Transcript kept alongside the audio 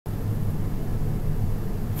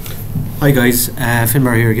Hi guys,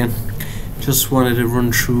 Finbar here again. Just wanted to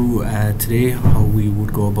run through today how we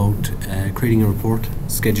would go about creating a report,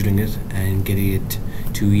 scheduling it and getting it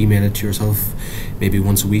to email it to yourself maybe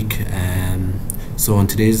once a week. So in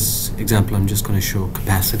today's example I'm just going to show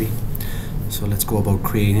capacity. So let's go about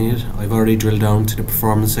creating it. I've already drilled down to the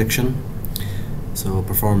performance section. So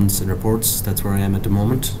performance and reports, that's where I am at the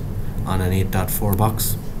moment on an 8.4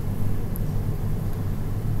 box.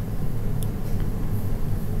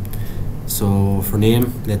 So for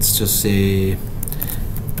name, let's just say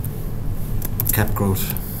cap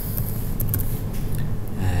growth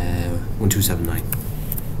 1279,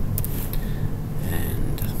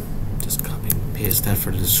 and just copy and paste that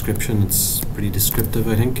for the description. It's pretty descriptive,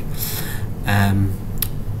 I think.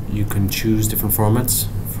 You can choose different formats.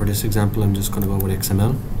 For this example I'm just going to go with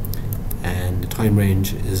XML, and the time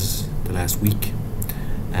range is the last week.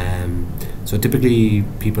 So typically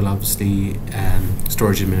people obviously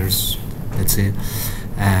storage admitters, let's say,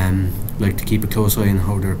 like to keep a close eye on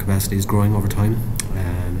how their capacity is growing over time.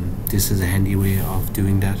 This is a handy way of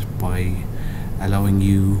doing that by allowing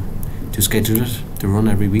you to schedule it to run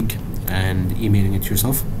every week and emailing it to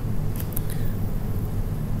yourself.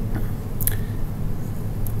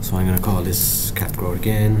 So I'm going to call this cap growth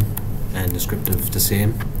again, and descriptive the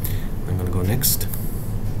same. I'm going to go next,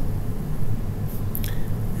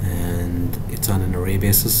 and it's on an array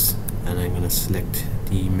basis, and I'm going to select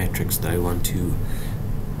the metrics that I want to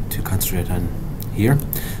concentrate on here.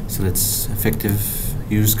 So let's effective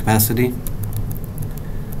use capacity,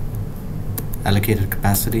 allocated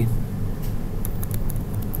capacity.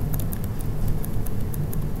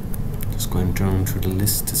 Just going down through the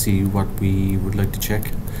list to see what we would like to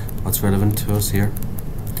check, what's relevant to us here.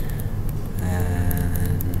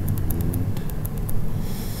 And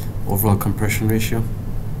overall compression ratio,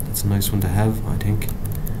 that's a nice one to have, I think.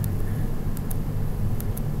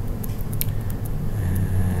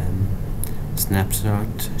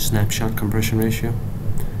 Snapshot compression ratio,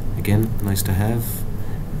 again nice to have.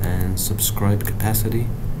 And subscribe capacity,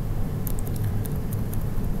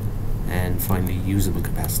 and finally usable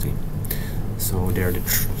capacity. So there are the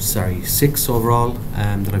 6 overall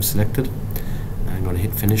that I've selected. I'm going to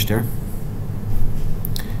hit finish there.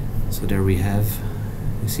 So there we have,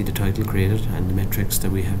 you see the title created and the metrics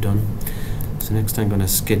that we have done. So next I'm going to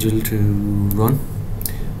schedule to run.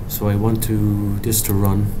 So I want this to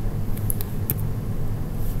run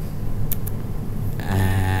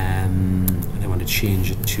change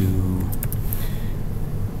it to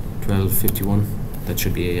 12:51. That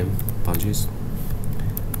should be AM, apologies.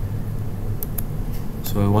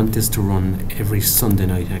 So I want this to run every Sunday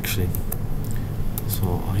night actually.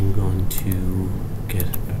 So I'm going to get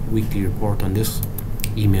a weekly report on this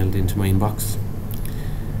emailed into my inbox,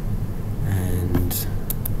 and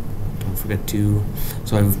don't forget to,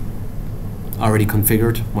 so I've already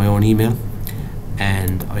configured my own email,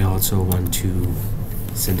 and I also want to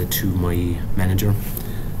send it to my manager.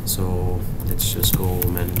 So let's just go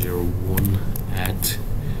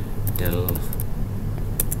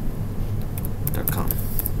manager1@dell.com.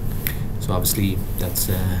 So obviously that's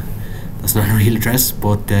not a real address,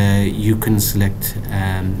 but you can select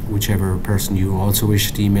whichever person you also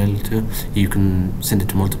wish to email to. You can send it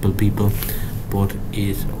to multiple people, but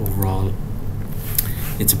overall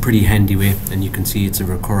it's a pretty handy way, and you can see it's a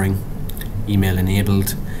recurring email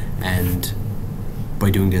enabled, and by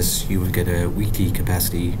doing this you will get a weekly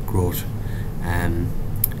capacity growth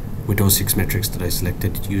with those 6 metrics that I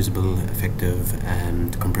selected: usable, effective,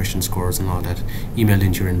 and compression scores and all that, emailed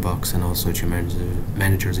into your inbox and also to your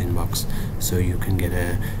manager's inbox, so you can get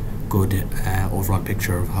a good overall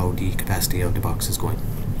picture of how the capacity of the box is going.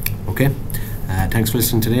 Okay, thanks for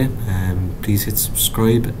listening today. Please hit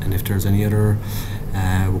subscribe, and if there's any other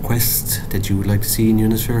requests that you would like to see in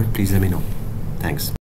Unisphere, please let me know. Thanks.